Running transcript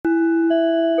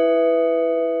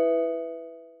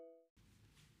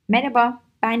Merhaba,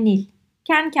 ben Nil.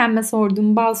 Kendi kendime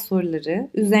sorduğum bazı soruları,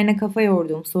 üzerine kafa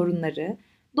yorduğum sorunları,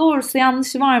 doğrusu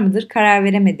yanlışı var mıdır karar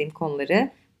veremediğim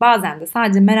konuları, bazen de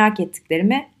sadece merak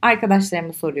ettiklerimi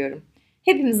arkadaşlarıma soruyorum.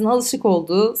 Hepimizin alışık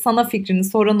olduğu sana fikrini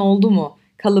soran oldu mu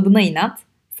kalıbına inat,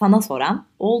 sana soran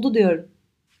oldu diyorum.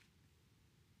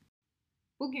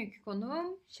 Bugünkü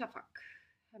konuğum Şafak.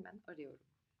 Hemen arıyorum.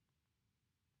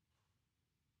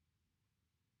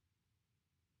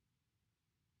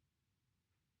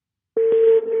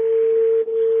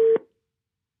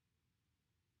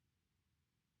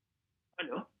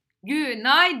 Alo.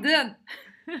 Günaydın.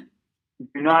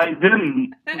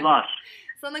 Günaydınlar.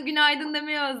 Sana günaydın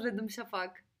demeyi özledim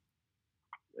Şafak.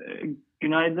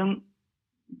 Günaydın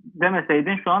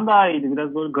demeseydin şu an daha iyiydi.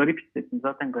 Biraz böyle garip hissettim.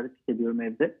 Zaten garip hissediyorum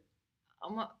evde.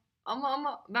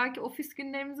 Ama belki ofis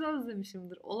günlerimizi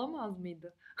özlemişimdir. Olamaz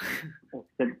mıydı?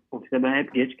 Ofise ben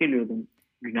hep geç geliyordum.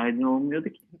 Günaydın olmuyordu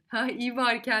ki. Ha iyi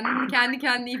bari kendini kendi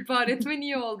kendine ihbar etmen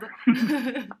iyi oldu.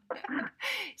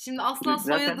 Şimdi asla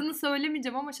Zaten soyadını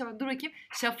söylemeyeceğim ama Şafak, dur bakayım.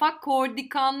 Şafak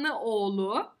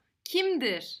Kordikanlıoğlu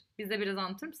kimdir? Bize biraz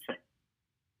anlatır mısın?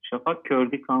 Şafak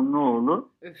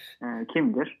Kördikanlıoğlu Üf.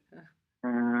 kimdir? E,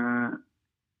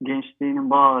 Gençliğinin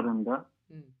baharında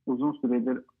Hı. uzun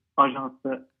süredir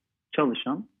ajansta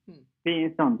çalışan Hı. bir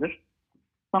insandır.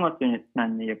 Sanat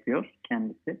yönetmenliği yapıyor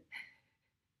kendisi.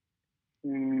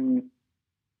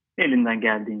 Elinden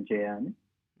geldiğince yani.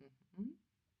 Hı.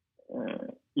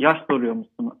 Yaş soruyor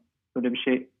musun? Böyle bir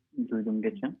şey duydum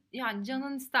geçen. Yani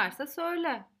canın isterse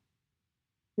söyle.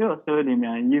 Yok söyleyeyim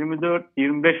yani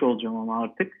 24-25 olacağım ama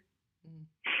artık. Hı.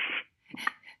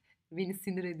 Beni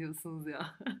sinir ediyorsunuz ya.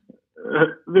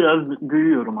 Biraz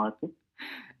büyüyorum artık.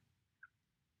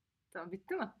 Tamam,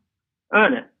 bitti mi?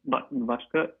 Öyle.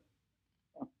 Başka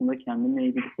aslında kendimle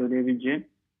ilgili söyleyebileceğim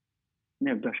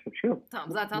başka bir şey yok.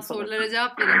 Tamam, zaten Bu kadar. sorulara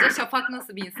cevap verince Şafak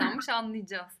nasıl bir insanmış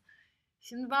anlayacağız.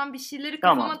 Şimdi ben bir şeyleri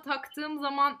Tamam. kafama taktığım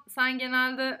zaman sen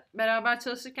genelde beraber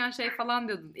çalışırken şey falan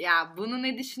diyordun. Ya bunu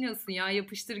ne düşünüyorsun ya,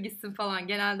 yapıştır gitsin falan.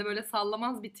 Genelde böyle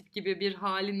sallamaz bir tip gibi bir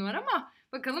halin var ama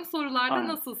bakalım sorularda Aynen.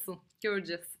 nasılsın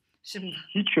göreceğiz şimdi.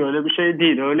 Hiç öyle bir şey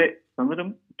değil. Öyle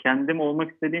sanırım kendim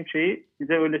olmak istediğim şeyi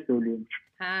size öyle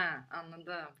söylüyormuş. Ha,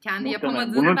 anladım. Kendi Muhtemelen.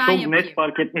 yapamadığını Bunu ben çok net yapayım.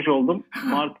 fark etmiş oldum.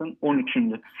 Mart'ın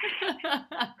 13'ünde.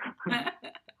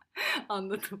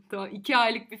 Anladım. Tamam. 2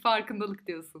 aylık bir farkındalık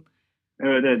diyorsun.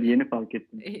 Evet evet yeni fark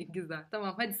ettim. Güzel.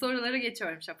 Tamam. Hadi sorulara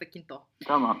geçiyorum Şafakinto.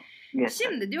 Tamam. Yeter.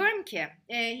 Şimdi diyorum ki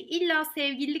illa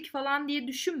sevgililik falan diye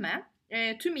düşünme.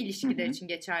 Tüm Hı ilişkiler hı. için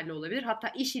geçerli olabilir. Hatta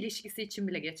iş ilişkisi için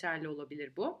bile geçerli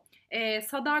olabilir bu.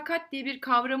 Sadakat diye bir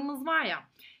kavramımız var ya.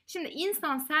 Şimdi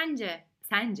insan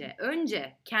sence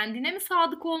önce kendine mi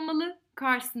sadık olmalı,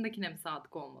 karşısındakine mi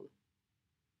sadık olmalı?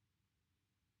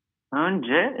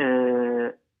 Önce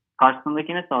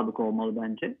karşısındakine sadık olmalı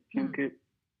bence. Hmm. Çünkü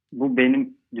bu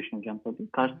benim düşüncem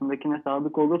tabii. Karşısındakine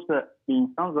sadık olursa bir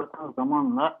insan zaten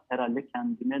zamanla herhalde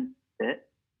kendine de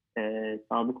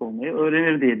sadık olmayı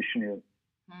öğrenir diye düşünüyorum.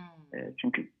 Hmm.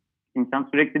 Çünkü insan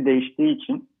sürekli değiştiği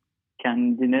için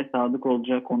kendine sadık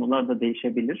olacağı konular da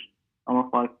değişebilir. Ama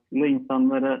farklı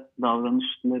insanlara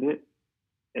davranışları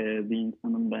bir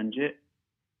insanın bence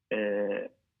e,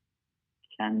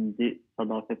 kendi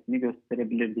sadakatini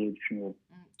gösterebilir diye düşünüyorum.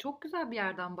 Çok güzel bir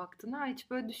yerden baktın ha.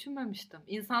 Hiç böyle düşünmemiştim.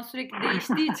 İnsan sürekli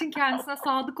değiştiği için kendisine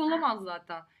sadık olamaz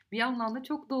zaten. Bir yandan da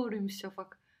çok doğruymuş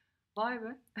Şafak. Vay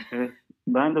be. Evet,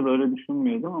 ben de böyle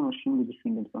düşünmüyordum ama şimdi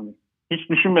düşündüm sanırım. Hiç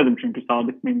düşünmedim çünkü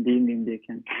sadık mıyım değil miyim diye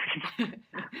kendim.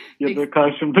 Ya da Peki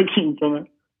karşımdaki insana.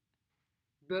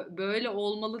 böyle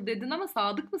olmalı dedin ama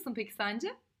sadık mısın peki sence?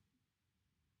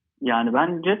 Yani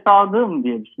bence sadığım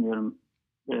diye düşünüyorum.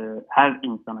 Her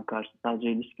insana karşı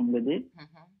sadece ilişkimde değil. Hı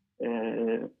hı.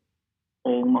 Ee,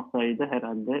 Olmasaydı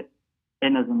herhalde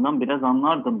en azından biraz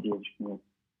anlardım diye düşünüyorum.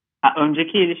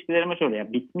 Önceki ilişkilerime şöyle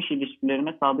ya bitmiş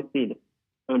ilişkilerime sadık değilim.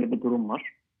 Öyle bir durum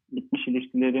var. Bitmiş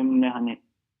ilişkilerimle hani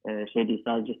şey değil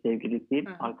sadece sevgililik değil Hı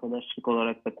hı. arkadaşlık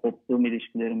olarak da koptuğum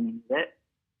ilişkilerimde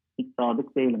hiç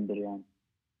sadık değilimdir yani.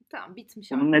 Tamam,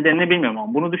 bitmiş Bunun artık. nedenini bilmiyorum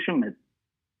ama bunu düşünmedim.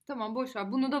 Tamam, boş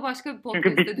ver. Bunu da başka bir Çünkü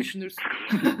podcast'te bitmiş. düşünürsün.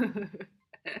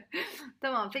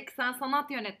 Tamam, peki sen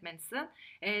sanat yönetmenisin.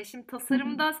 Şimdi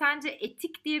tasarımda sence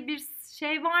etik diye bir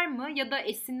şey var mı? Ya da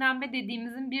esinlenme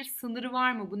dediğimizin bir sınırı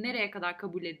var mı? Bu nereye kadar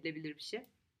kabul edilebilir bir şey?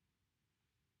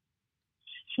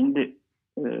 Şimdi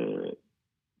e,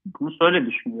 bunu şöyle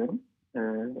düşünüyorum. E,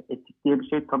 Etik diye bir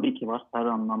şey tabii ki var her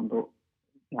anlamda.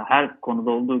 Ya her konuda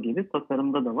olduğu gibi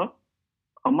tasarımda da var.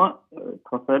 Ama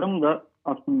tasarım da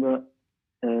aslında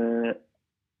e,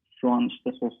 şu an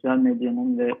işte sosyal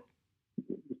medyanın ve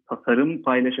tasarım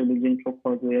paylaşabileceğin çok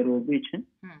fazla yer olduğu için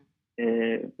Hı.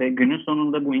 Ve günün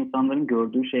sonunda bu insanların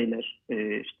gördüğü şeyler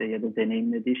işte ya da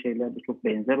deneyimlediği şeyler de çok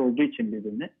benzer olduğu için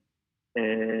birbirine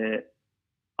e,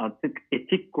 artık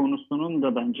etik konusunun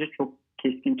da bence çok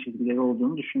keskin çizgileri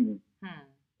olduğunu düşünüyorum.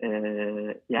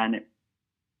 Yani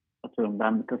atıyorum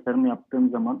ben bir tasarım yaptığım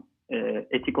zaman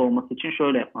etik olması için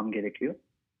şöyle yapmam gerekiyor.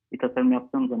 Bir tasarım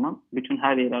yaptığım zaman bütün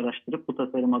her yeri araştırıp bu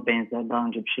tasarıma benzer daha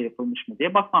önce bir şey yapılmış mı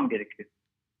diye bakmam gerekiyor.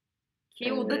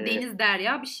 Ki o da deniz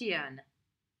derya bir şey yani.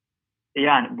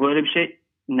 Yani böyle bir şey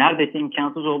neredeyse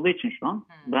imkansız olduğu için şu an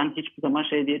ben hiçbir zaman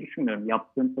şey diye düşünmüyorum.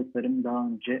 Yaptığım tasarım daha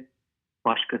önce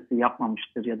başkası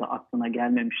yapmamıştır ya da aklına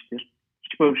gelmemiştir.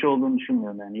 Hiç böyle bir şey olduğunu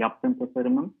düşünmüyorum. Yani yaptığım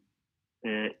tasarımın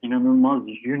inanılmaz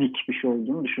unik bir şey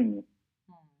olduğunu düşünmüyorum.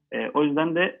 O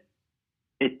yüzden de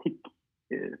etik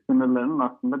sınırlarının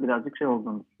aslında birazcık şey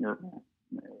olduğunu düşünüyorum.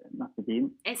 Nasıl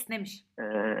diyeyim? Esnemiş.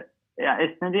 Ya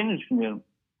esnediğini düşünüyorum.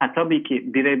 Tabii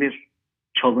ki birebir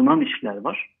çalınan işler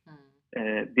var.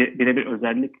 Birebir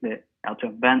özellikle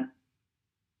atıyorum ben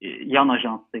yan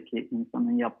ajanstaki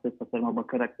insanın yaptığı tasarıma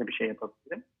bakarak da bir şey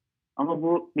yapabilirim. Ama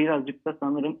bu birazcık da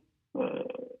sanırım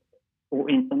o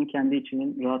insanın kendi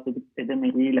içinin rahat edip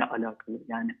edemediğiyle alakalı.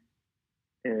 Yani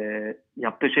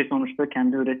yaptığı şey sonuçta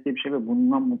kendi ürettiği bir şey ve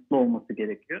bundan mutlu olması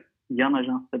gerekiyor. Yan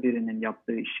ajansta birinin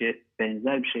yaptığı işe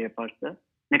benzer bir şey yaparsa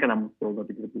ne kadar mutlu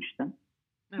olabilir bu işten?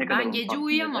 Ne kadar Ben onu gece tatmin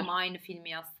uyuyamam eder? aynı filmi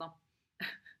yazsam.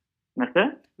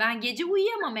 Mesela? Ben gece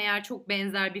uyuyamam eğer çok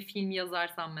benzer bir film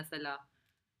yazarsam mesela.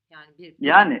 Yani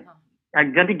Yani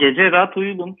hadi gece rahat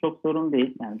uyudum çok sorun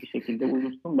değil. Yani bir şekilde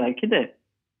uyursun belki de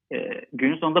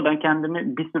günün sonunda ben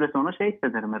kendimi bir süre sonra şey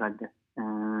hissederim herhalde.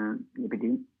 Ne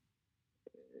bileyim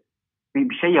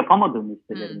bir şey yapamadığımı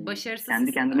hissederim. Yani. Başarısız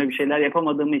Kendi kendime bir şeyler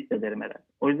yapamadığımı hissederim herhalde.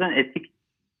 O yüzden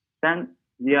etikten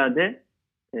ziyade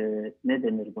ne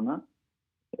denir buna?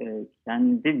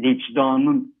 Kendi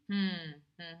vicdanın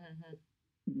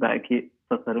belki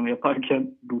tasarım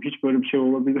yaparken bu hiç böyle bir şey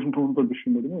olabilir mi onu da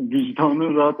düşünmedim ama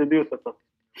vicdanın rahat ediyorsa tasarım.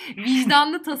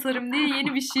 Vicdanlı tasarım diye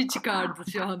yeni bir şey çıkardı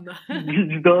şu anda.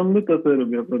 Vicdanlı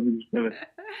tasarım yapabilir, evet.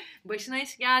 Başına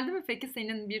hiç geldi mi peki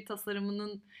senin bir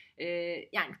tasarımının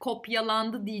yani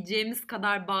kopyalandı diyeceğimiz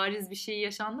kadar bariz bir şey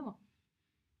yaşandı mı?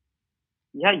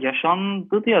 Ya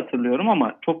yaşandı diye hatırlıyorum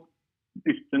ama çok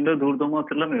üstünde durduğumu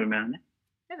hatırlamıyorum yani.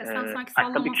 Evet sen sanki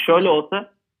Tabii ki sallamazsın.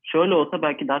 şöyle olsa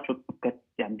belki daha çok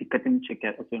dikkatimi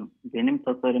çeker. Atıyorum benim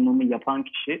tasarımımı yapan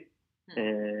kişi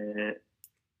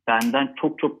benden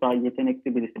çok çok daha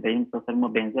yetenekli birisi benim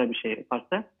tasarıma benzer bir şey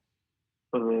yaparsa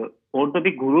orada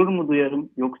bir gurur mu duyarım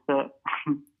yoksa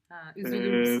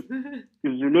üzülür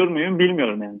üzülür müyüm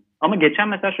bilmiyorum yani. Ama geçen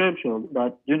mesela şöyle bir şey oldu.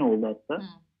 Daha dün oldu hatta.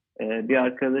 Bir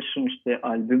arkadaşım işte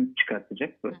albüm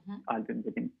çıkartacak. Böyle, albüm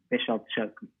dediğim 5-6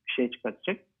 şarkı bir şey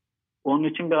çıkartacak. Onun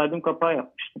için bir albüm kapağı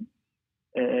yapmıştım.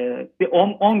 Bir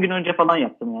 10 gün önce falan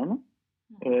yaptım yani.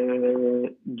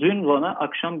 Dün bana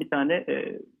akşam bir tane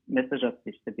mesaj attı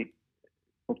işte bir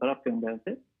fotoğraf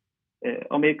gönderdi.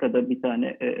 Amerika'da bir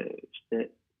tane işte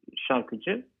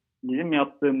şarkıcı bizim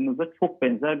yaptığımıza çok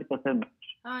benzer bir tasarım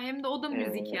yapmış. Hem de o da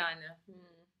müzik yani.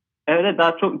 Evet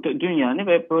daha çok dün yani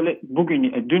ve böyle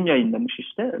bugün dün yayınlamış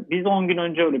işte. Biz 10 gün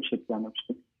önce öyle bir şey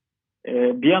planlamıştık.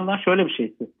 Bir yandan şöyle bir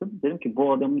şey hissettim. Dedim ki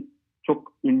bu adam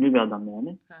çok ünlü bir adam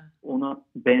yani. Ona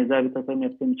benzer bir tasarım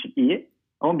yaptığım için iyi.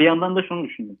 Ama bir yandan da şunu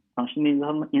düşündüm. Şimdi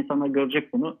insanlar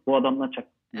görecek bunu. Bu adamdan çok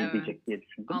diyecek diye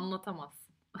düşündüm.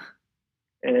 Anlatamazsın.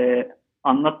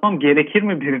 Anlatmam gerekir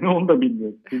mi birine onu da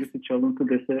bilmiyorum. Birisi çalıntı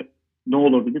dese ne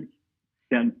olabilir?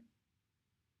 Yani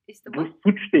İşte bu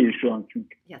suç değil şu an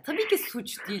çünkü. Ya tabii ki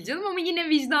suç değil canım ama yine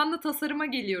vicdanlı tasarıma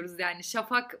geliyoruz yani.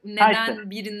 Şafak neden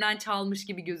birinden çalmış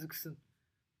gibi gözüksün.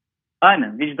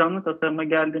 Aynen. Vicdanlı tasarıma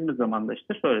geldiğimiz zaman da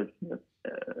işte şöyle düşünüyorum.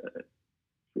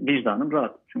 Vicdanım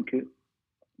rahat. Çünkü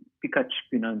birkaç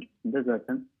gün öncesinde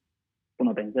zaten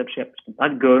buna benzer bir şey yapmıştım.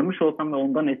 Hadi görmüş olsam ve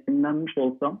ondan esinlenmiş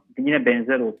olsam yine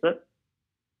benzer olsa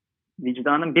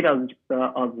vicdanım birazcık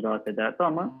daha az rahat ederdi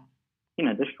ama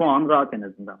yine de şu an rahat en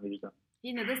azından vicdan.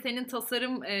 Yine de senin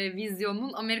tasarım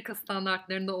vizyonunun Amerika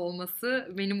standartlarında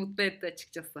olması beni mutlu etti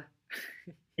açıkçası.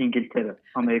 İngiltere.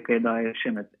 Amerika'ya daha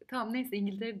erişemedi. Tamam neyse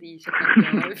İngiltere değil. Şaka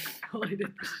ya.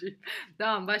 Hayret bir şey.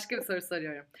 Tamam başka bir soru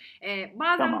soruyorum.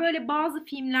 Bazen böyle bazı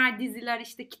filmler, diziler,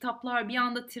 işte kitaplar bir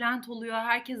anda trend oluyor.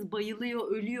 Herkes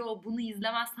bayılıyor, ölüyor. Bunu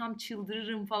izlemezsem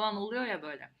çıldırırım falan oluyor ya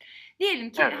böyle. Diyelim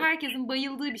ki herkesin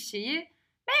bayıldığı bir şeyi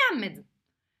beğenmedin.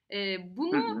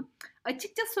 Bunu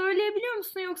açıkça söyleyebiliyor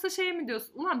musun yoksa şey mi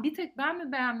diyorsun? Ulan bir tek ben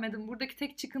mi beğenmedim? Buradaki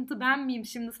tek çıkıntı ben miyim?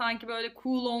 Şimdi sanki böyle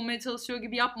cool olmaya çalışıyor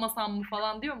gibi yapmasam mı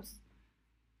falan diyor musun?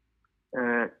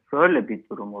 Şöyle bir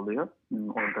durum oluyor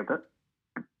orada da.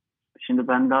 Şimdi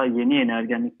ben daha yeni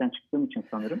ergenlikten çıktığım için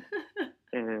sanırım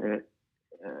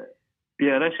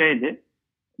ara şeydi.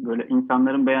 Böyle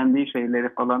insanların beğendiği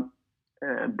şeyleri falan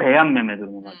beğenmeme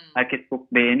durumu var. Herkes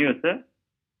çok beğeniyorsa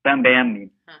ben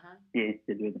beğenmeyeyim diye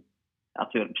hissediyordum.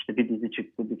 Atıyorum işte bir dizi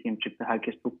çıktı, bir film çıktı.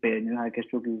 Herkes çok beğeniyor, herkes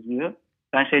çok izliyor.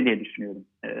 Ben şey diye düşünüyorum.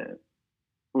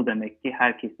 Bu demek ki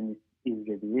herkesin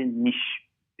izlediği niş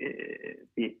e,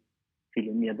 bir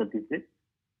film ya da dizi.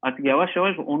 Artık yavaş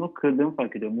yavaş onu kırdığımı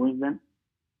fark ediyorum. O yüzden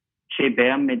şey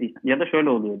beğenmediysem ya da şöyle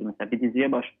oluyordu mesela bir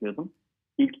diziye başlıyordum.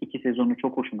 İlk 2 sezonu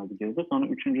çok hoşuma gidiyordu. Sonra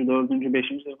 3., 4., 5.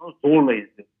 sezonu zorla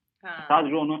izliyordum.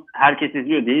 Sadece onu herkes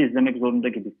izliyor diye izlemek zorunda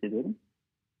gibi hissediyorum.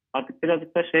 Artık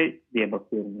birazcık da şey diye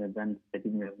bakıyorum ya ben de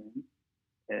bilmiyorum.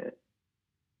 Yani.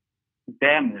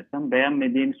 Beğenmiyorsam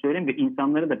beğenmediğimi söyleyeyim ve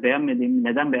insanları da beğenmediğimi,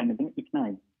 neden beğenmediğimi ikna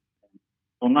edeyim.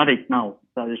 Onlar da ikna olsun.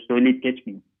 Sadece söyleyip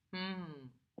geçmeyeyim.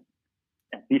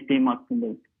 Yani bir film hakkında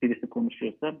birisi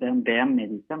konuşuyorsa ben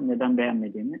beğenmediysem neden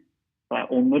beğenmediğimi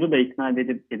onları da ikna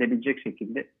edebilecek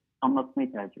şekilde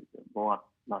anlatmayı tercih ediyorum.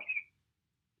 Boğazlar.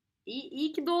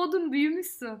 İyi ki doğdun,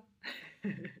 büyümüşsün.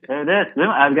 Evet, değil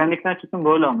mi? Ergenlikten çıktım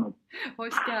böyle anladım.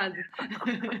 Hoş geldin.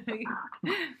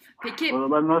 Peki.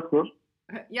 Oralar nasıl?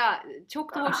 Ya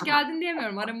çok da hoş geldin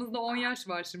diyemiyorum. Aramızda 10 yaş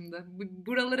var şimdi.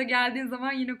 Buralara geldiğin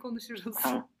zaman yine konuşuruz.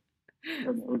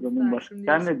 Yani o zaman başka.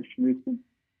 Sen ne düşünüyorsun?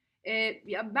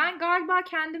 Ya ben galiba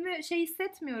kendimi şey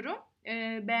hissetmiyorum.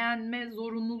 Beğenme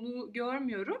zorunluluğu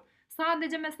görmüyorum.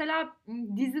 Sadece mesela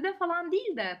dizide falan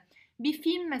değil de bir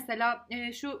film mesela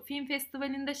şu film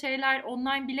festivalinde şeyler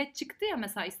online bilet çıktı ya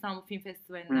mesela İstanbul Film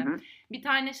Festivali'nde. Hı hı. Bir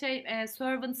tane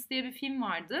Servants diye bir film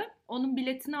vardı. Onun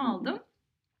biletini aldım.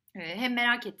 Hem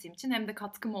merak ettiğim için hem de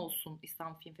katkım olsun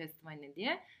İstanbul Film Festivali'ne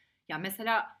diye. Ya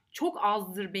mesela çok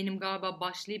azdır benim galiba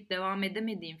başlayıp devam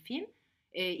edemediğim film.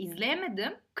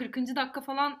 İzleyemedim. 40. dakika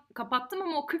falan kapattım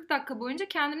ama o 40 dakika boyunca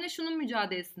kendimle şunun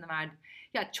mücadelesini verdim.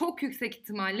 Ya çok yüksek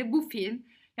ihtimalle bu film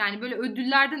yani böyle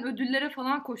ödüllerden ödüllere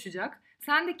falan koşacak.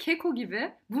 Sen de Keko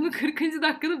gibi bunu 40.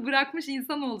 dakikada bırakmış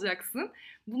insan olacaksın.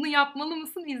 Bunu yapmalı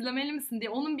mısın, izlemeli misin diye.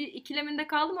 Onun bir ikileminde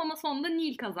kaldım ama sonunda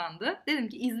Nil kazandı. Dedim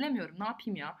ki izlemiyorum, ne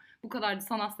yapayım ya? Bu kadar da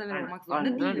sanatsever olmak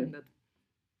zorunda değilim dedim.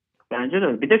 Bence de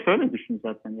öyle. Bir de şöyle düşün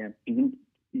zaten yani bizim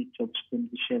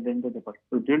çalıştığımız iş yerlerinde de bak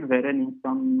ödül veren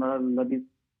insanlarla biz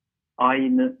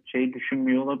aynı şeyi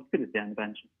düşünmüyor olabiliriz yani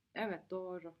bence. Evet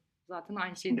doğru. Zaten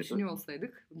aynı şeyi düşünüyor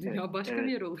olsaydık dünya başka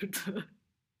bir yer olurdu.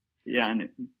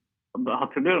 Yani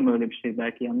hatırlıyorum öyle bir şey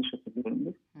belki yanlış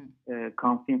hatırlıyorumdur.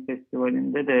 Cannes Film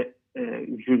Festivali'nde de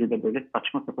jüride böyle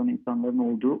saçma sapan insanların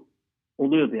olduğu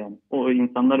oluyordu yani. O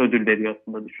insanlar ödül veriyor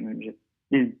aslında düşününce.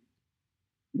 Biz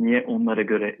niye onlara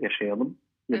göre yaşayalım?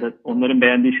 Ya da onların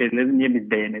beğendiği şeyleri niye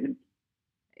biz beğenelim?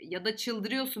 Ya da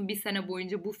çıldırıyorsun bir sene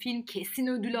boyunca bu film kesin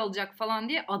ödül alacak falan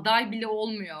diye aday bile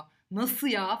olmuyor. Nasıl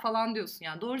ya falan diyorsun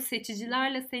yani. Doğru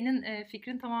seçicilerle senin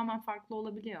fikrin tamamen farklı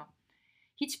olabiliyor.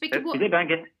 Hiç peki evet, bu... Bir de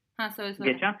ben söyle.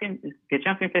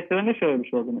 Geçen film festivalinde şöyle bir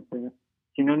şey oldu mesela.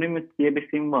 Synonymous diye bir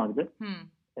film vardı.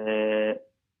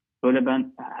 Böyle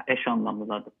ben eş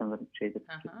anlamlılardı sanırım şeydi.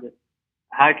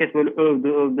 Herkes böyle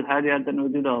övdü, her yerden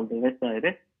ödül aldı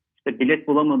vesaire. İşte bilet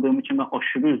bulamadığım için ben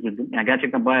aşırı üzüldüm. Yani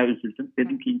gerçekten bayağı üzüldüm.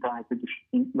 Dedim ki internete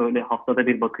düştüm. Böyle haftada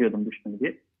bir bakıyordum düştüm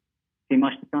diye. Film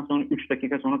açtıktan sonra 3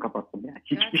 dakika sonra kapattım. Yani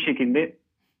hiçbir şekilde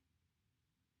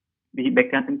bir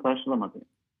beklentimi karşılamadı.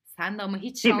 Sen de ama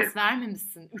hiç şans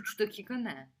vermemişsin. 3 dakika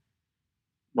ne?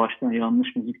 Baştan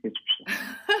yanlış müzik seçmişler.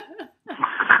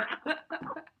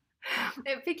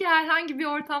 Peki herhangi bir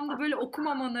ortamda böyle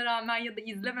okumamana rağmen ya da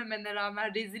izlememene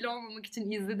rağmen rezil olmamak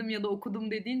için izledim ya da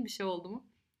okudum dediğin bir şey oldu mu?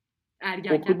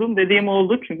 Ergenken. Okudum dediğim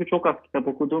oldu çünkü çok az kitap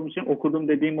okuduğum için okudum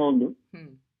dediğim oldu.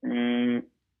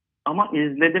 Ama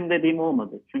izledim dediğim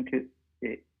olmadı. Çünkü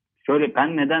şöyle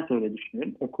ben neden öyle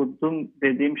düşünüyorum. Okudum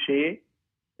dediğim şeyi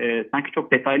sanki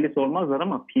çok detaylı sormazlar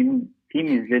ama film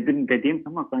izledim dediğim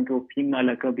zaman sanki o filmle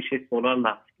alakalı bir şey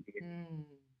sorarlar gibi.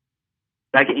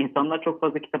 Belki insanlar çok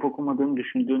fazla kitap okumadığını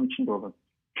düşündüğüm için de olabilir.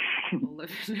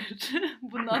 Olabilir.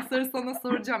 Bundan sonra sana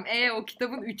soracağım. O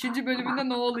kitabın 3. bölümünde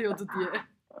ne oluyordu diye.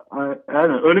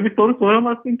 Yani öyle bir soru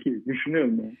soramazsın ki.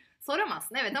 Düşünüyorum yani.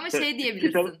 Soramazsın evet ama şey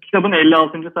diyebilirsin. Kitabın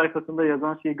 56. sayfasında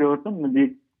yazan şeyi gördün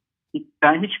mü?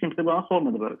 Ben hiç kimse bana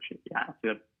sormadı böyle bir şey. Yani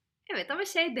atıyorum. Evet ama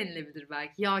şey denilebilir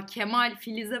belki. Ya Kemal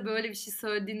Filiz'e böyle bir şey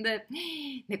söylediğinde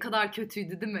ne kadar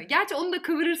kötüydü değil mi? Gerçi onu da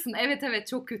kıvırırsın. Evet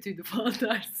çok kötüydü falan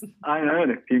dersin. Aynen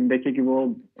öyle. Filmdeki gibi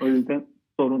oldu. O yüzden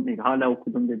sorun değil. Hala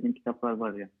okudum dediğim kitaplar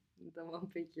var ya. Tamam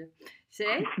peki.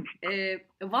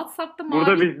 WhatsApp'ta mavi...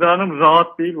 Burada vicdanım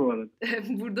rahat değil bu arada.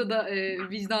 Burada da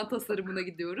vicdan tasarımına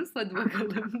gidiyoruz. Hadi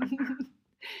bakalım.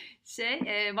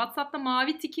 WhatsApp'ta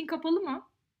mavi tikin kapalı mı?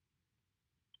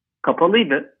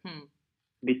 Kapalıydı.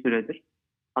 Bir süredir.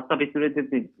 Hatta bir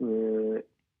süredir değil.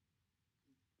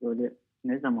 Böyle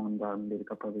ne zamandan beri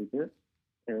kapalıydı?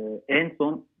 En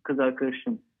son kız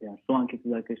arkadaşım, yani şu anki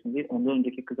kız arkadaşım değil, ondan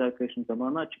önceki kız arkadaşım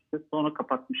zamanı açıktı. Sonra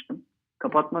kapatmıştım.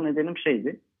 Kapatma nedenim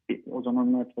şeydi. O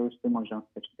zamanlar çalıştığım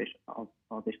ajansta,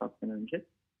 5-6 sene önce.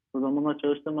 O zamanlar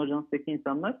çalıştığım ajanstaki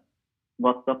insanlar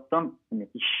WhatsApp'tan hani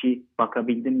işi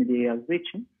bakabildim mi diye yazdığı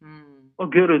için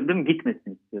o görüldüm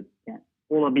gitmesin istiyordum. Yani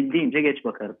olabildiğince geç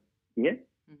bakarım diye.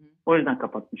 O yüzden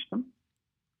kapatmıştım.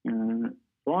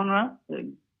 Sonra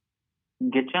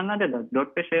geçenlerde de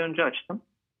 4-5 ay önce açtım.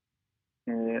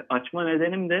 Açma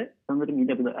nedenim de sanırım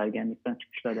yine bu da ergenlikten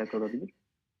çıkışla alakalı olabilir.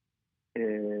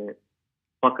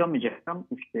 Bakamayacaksam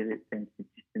müşteri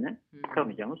temsilcisine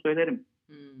bakamayacağımı söylerim.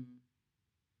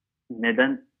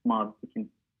 Neden mavi tikim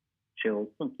şey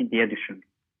olsun ki diye düşündüm.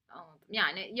 Anladım.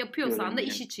 Yani yapıyorsan da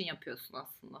iş için yapıyorsun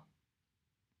aslında.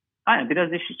 Aynen,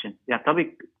 biraz iş için. Ya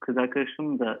tabii kız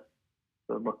arkadaşım da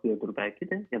bakıyordur belki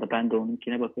de, ya da ben de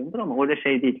onunkine bakıyorumdur ama öyle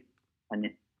şey değil.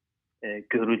 Hani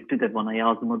görüldü de bana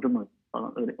yazmadı mı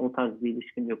falan, öyle o tarz bir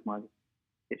ilişkim yok maalesef.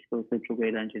 Keşke olsaydı, çok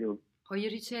eğlenceli oldu.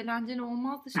 Hayır, hiç eğlenceli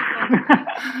olmazdı Şafak.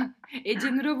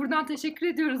 Ece Nur'a buradan teşekkür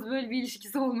ediyoruz böyle bir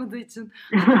ilişkisi olmadığı için.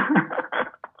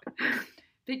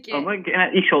 Peki. Ama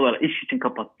genel iş olarak, iş için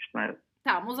kapatmıştım. Evet.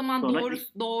 Tamam, o zaman sonra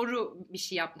doğru bir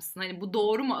şey yapmışsın. Hani bu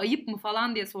doğru mu, ayıp mı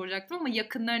falan diye soracaktım ama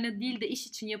yakınlarına değil de iş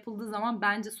için yapıldığı zaman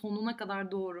bence sonuna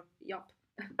kadar doğru yap.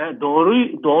 Evet,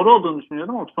 doğru olduğunu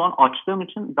düşünüyordum ama şu an açtığım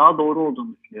için daha doğru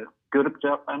olduğunu düşünüyorum. Görüp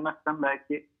cevap vermezsem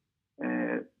belki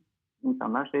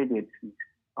insanlar şey diye düşünür.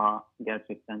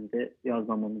 Gerçekten de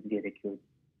yazmamamız gerekiyor.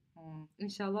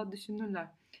 İnşallah düşünürler.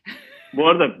 Bu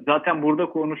arada zaten burada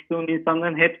konuştuğum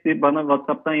insanların hepsi bana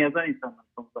WhatsApp'tan yazan insanlar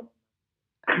son zamanlarda.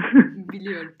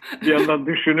 Biliyorum. Bir yandan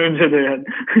düşününce de yani.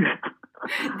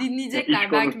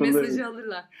 Dinleyecekler, belki mesajı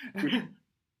alırlar.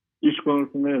 İş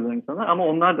konusunda yazan insanlar ama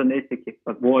onlar da neyse ki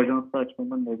bak, bu ajansı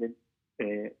açmamın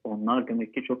nedeni onlar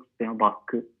demek ki çok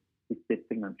baskı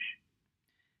hissettirmemiş.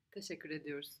 Teşekkür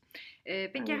ediyoruz.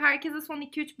 Peki Evet. herkese son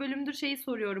 2-3 bölümdür şeyi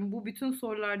soruyorum. Bu bütün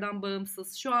sorulardan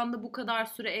bağımsız. Şu anda bu kadar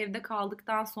süre evde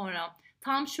kaldıktan sonra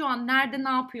tam şu an nerede, ne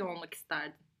yapıyor olmak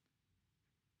isterdin?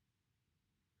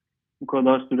 Bu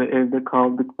kadar süre evde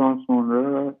kaldıktan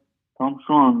sonra tam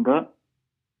şu anda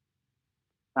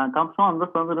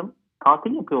sanırım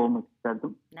tatil yapıyor olmak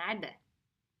isterdim. Nerede?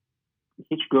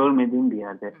 Hiç görmediğim bir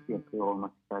yerde yapıyor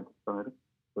olmak isterdim sanırım.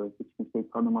 Böyle hiç kimseyi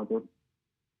tanımadığım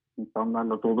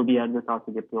insanlarla dolu bir yerde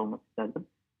tatil yapıyor olmak isterdim.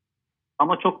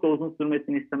 Ama çok da uzun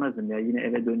sürmesini istemezdim ya. Yine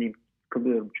eve döneyim.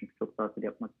 Sıkılıyorum çünkü çok tatil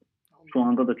yapmak. Şu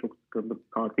anda da çok sıkıldım.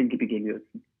 Tatil gibi geliyor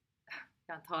çünkü.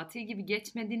 Yani tatil gibi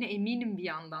geçmediğine eminim bir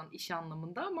yandan iş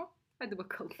anlamında ama hadi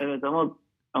bakalım. Evet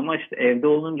ama işte evde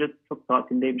olunca çok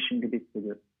tatildeymişim gibi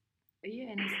hissediyorum. İyi,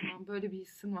 en azından böyle bir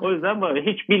hissin var. O yüzden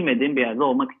böyle hiç bilmediğim bir yerde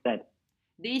olmak isterdim.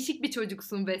 Değişik bir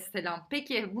çocuksun be Selam.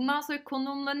 Peki bundan sonra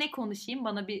konuğumla ne konuşayım?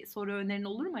 Bana bir soru önerin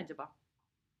olur mu acaba?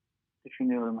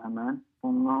 Düşünüyorum hemen.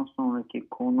 Ondan sonraki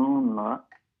konuğumla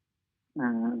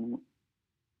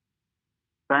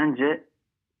bence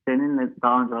seninle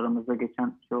daha önce aramızda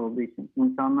geçen şey olduğu için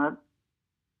insanlar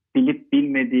bilip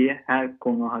bilmediği her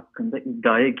konu hakkında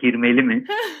iddiaya girmeli mi?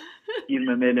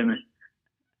 Girmemeli mi?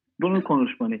 Bunu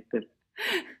konuşmanı isterim.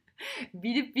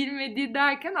 Bilip bilmediği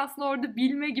derken aslında orada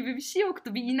bilme gibi bir şey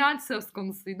yoktu. Bir inanç söz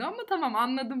konusuydu ama tamam,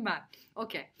 anladım ben.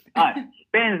 Okey.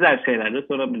 Benzer şeyler de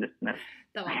sorabilirsin. Evet.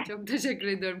 Tamam, çok teşekkür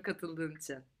ediyorum katıldığın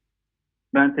için.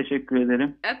 Ben teşekkür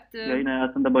ederim. Öptüm. Yayın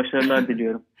hayatında başarılar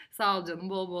diliyorum. Sağ ol canım,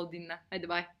 bol bol dinle. Hadi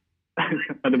bay.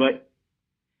 Hadi bay.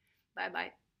 Bay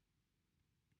bay.